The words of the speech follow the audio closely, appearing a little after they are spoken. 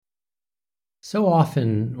So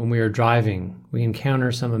often when we are driving, we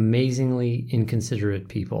encounter some amazingly inconsiderate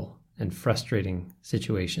people and frustrating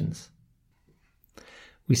situations.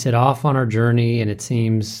 We set off on our journey, and it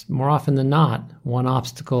seems more often than not, one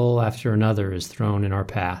obstacle after another is thrown in our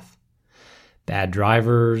path. Bad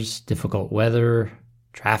drivers, difficult weather,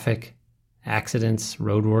 traffic, accidents,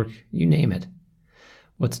 roadwork, you name it.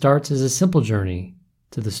 What starts as a simple journey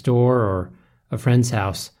to the store or a friend's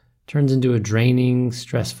house turns into a draining,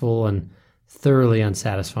 stressful, and thoroughly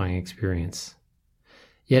unsatisfying experience.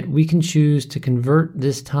 Yet we can choose to convert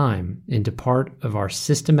this time into part of our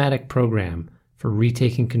systematic program for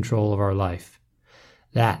retaking control of our life.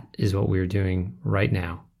 That is what we are doing right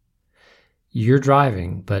now. You're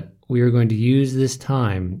driving, but we are going to use this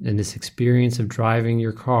time and this experience of driving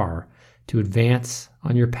your car to advance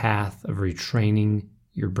on your path of retraining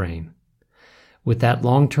your brain. With that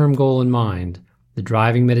long-term goal in mind, the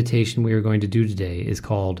driving meditation we are going to do today is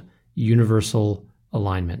called universal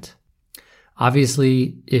alignment.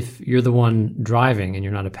 Obviously, if you're the one driving and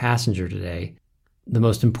you're not a passenger today, the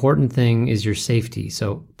most important thing is your safety.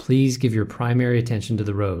 So please give your primary attention to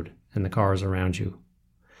the road and the cars around you.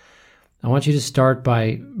 I want you to start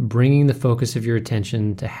by bringing the focus of your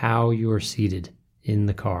attention to how you are seated in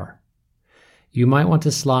the car. You might want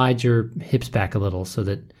to slide your hips back a little so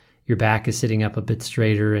that your back is sitting up a bit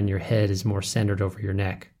straighter and your head is more centered over your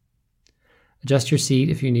neck. Adjust your seat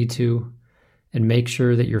if you need to, and make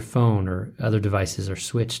sure that your phone or other devices are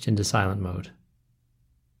switched into silent mode.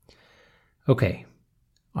 Okay,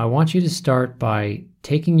 I want you to start by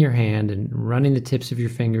taking your hand and running the tips of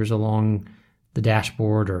your fingers along the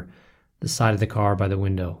dashboard or the side of the car by the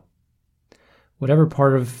window. Whatever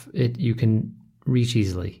part of it you can reach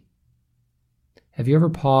easily. Have you ever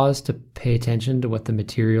paused to pay attention to what the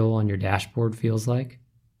material on your dashboard feels like?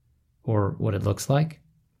 Or what it looks like?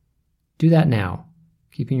 Do that now,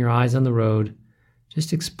 keeping your eyes on the road.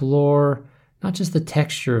 Just explore not just the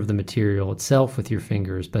texture of the material itself with your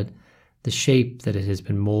fingers, but the shape that it has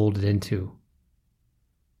been molded into.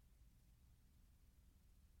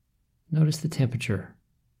 Notice the temperature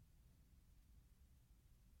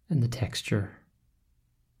and the texture.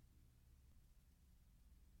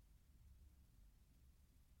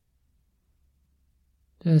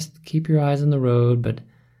 Just keep your eyes on the road, but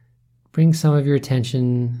bring some of your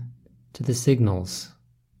attention to the signals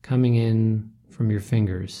coming in from your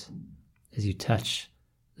fingers as you touch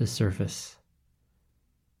the surface.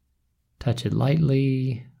 Touch it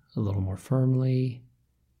lightly, a little more firmly.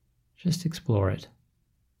 Just explore it.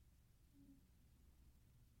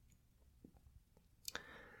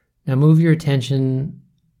 Now move your attention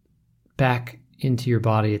back into your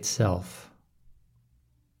body itself,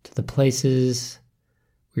 to the places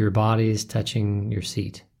where your body is touching your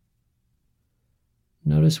seat.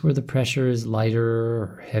 Notice where the pressure is lighter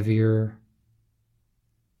or heavier.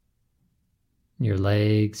 Your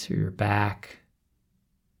legs or your back,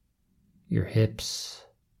 your hips.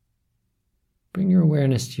 Bring your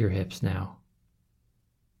awareness to your hips now.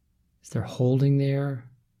 Is there holding there?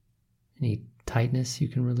 Any tightness you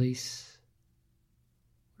can release?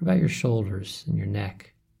 What about your shoulders and your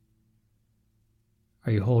neck?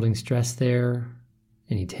 Are you holding stress there?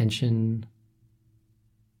 Any tension?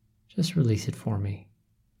 Just release it for me.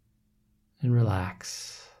 And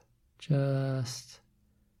relax. Just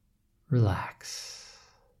relax.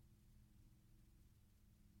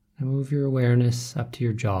 And move your awareness up to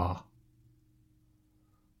your jaw.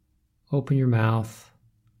 Open your mouth.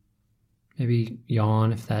 Maybe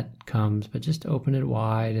yawn if that comes, but just open it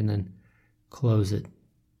wide and then close it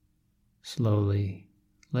slowly,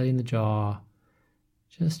 letting the jaw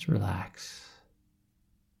just relax.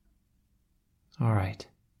 All right.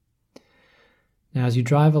 Now, as you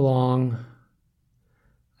drive along,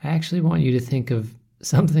 I actually want you to think of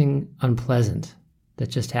something unpleasant that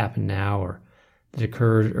just happened now or that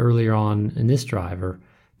occurred earlier on in this drive or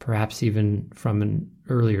perhaps even from an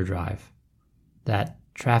earlier drive. That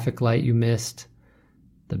traffic light you missed,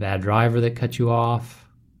 the bad driver that cut you off,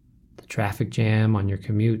 the traffic jam on your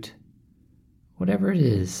commute, whatever it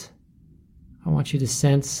is, I want you to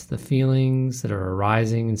sense the feelings that are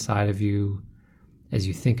arising inside of you as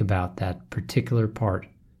you think about that particular part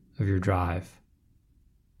of your drive.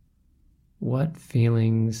 What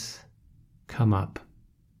feelings come up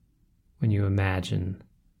when you imagine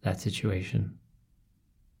that situation?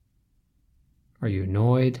 Are you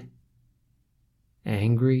annoyed?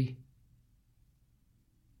 Angry?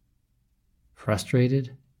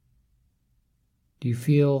 Frustrated? Do you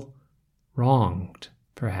feel wronged,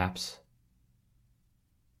 perhaps?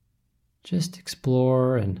 Just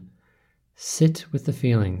explore and sit with the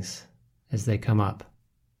feelings as they come up.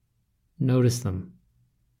 Notice them.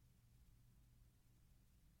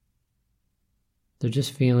 They're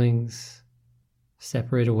just feelings.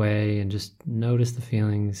 Separate away and just notice the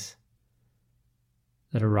feelings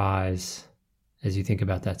that arise as you think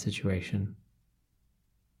about that situation.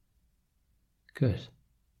 Good.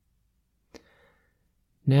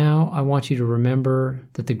 Now I want you to remember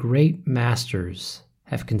that the great masters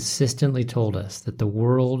have consistently told us that the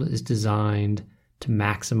world is designed to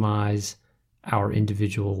maximize our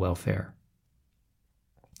individual welfare.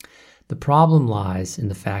 The problem lies in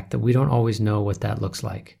the fact that we don't always know what that looks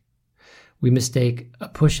like. We mistake a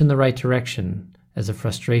push in the right direction as a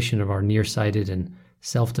frustration of our nearsighted and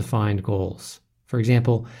self-defined goals. For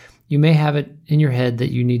example, you may have it in your head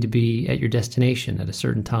that you need to be at your destination at a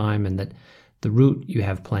certain time and that the route you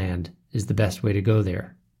have planned is the best way to go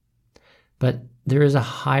there. But there is a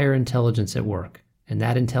higher intelligence at work, and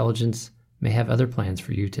that intelligence may have other plans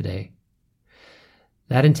for you today.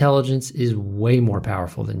 That intelligence is way more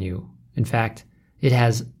powerful than you. In fact, it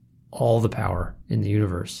has all the power in the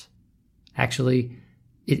universe. Actually,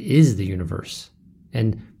 it is the universe.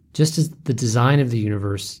 And just as the design of the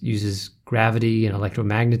universe uses gravity and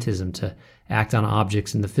electromagnetism to act on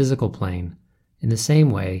objects in the physical plane, in the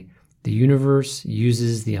same way, the universe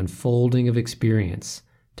uses the unfolding of experience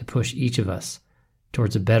to push each of us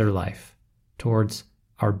towards a better life, towards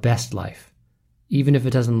our best life, even if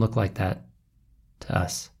it doesn't look like that to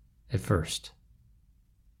us at first.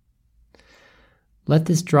 Let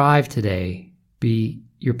this drive today be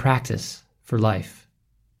your practice for life.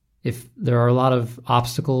 If there are a lot of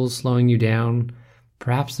obstacles slowing you down,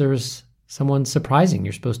 perhaps there's someone surprising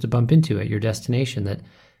you're supposed to bump into at your destination that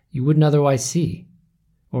you wouldn't otherwise see.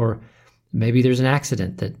 Or maybe there's an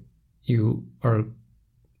accident that you are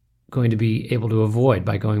going to be able to avoid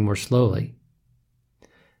by going more slowly.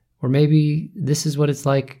 Or maybe this is what it's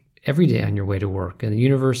like every day on your way to work, and the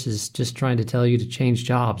universe is just trying to tell you to change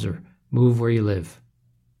jobs or move where you live.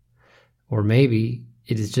 Or maybe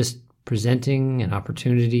it is just presenting an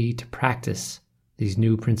opportunity to practice these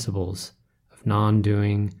new principles of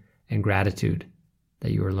non-doing and gratitude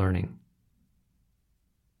that you are learning.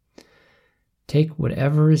 Take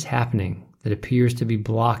whatever is happening that appears to be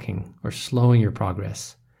blocking or slowing your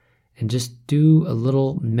progress and just do a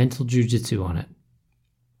little mental jujitsu on it.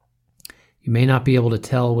 You may not be able to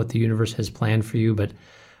tell what the universe has planned for you, but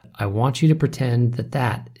I want you to pretend that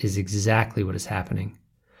that is exactly what is happening.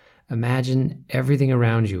 Imagine everything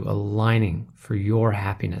around you aligning for your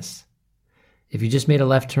happiness. If you just made a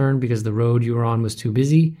left turn because the road you were on was too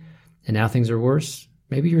busy and now things are worse,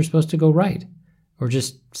 maybe you're supposed to go right or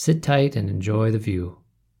just sit tight and enjoy the view.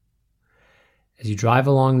 As you drive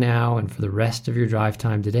along now and for the rest of your drive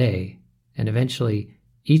time today, and eventually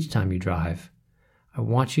each time you drive, I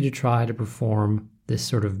want you to try to perform this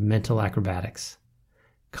sort of mental acrobatics.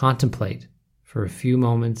 Contemplate for a few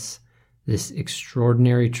moments this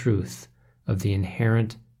extraordinary truth of the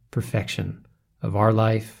inherent perfection of our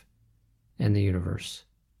life and the universe.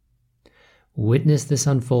 Witness this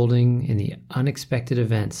unfolding in the unexpected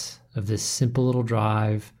events of this simple little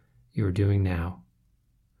drive you are doing now.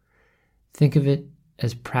 Think of it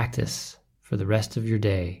as practice for the rest of your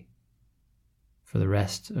day, for the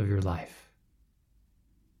rest of your life.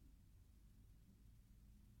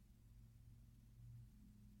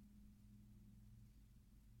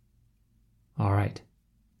 All right.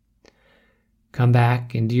 Come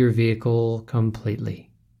back into your vehicle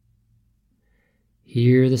completely.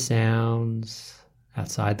 Hear the sounds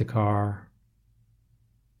outside the car.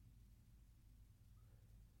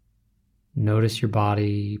 Notice your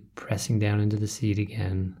body pressing down into the seat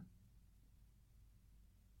again.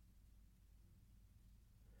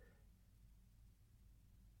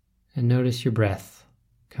 And notice your breath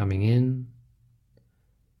coming in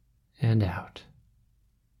and out.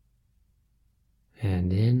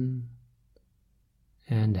 And in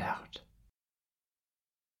and out.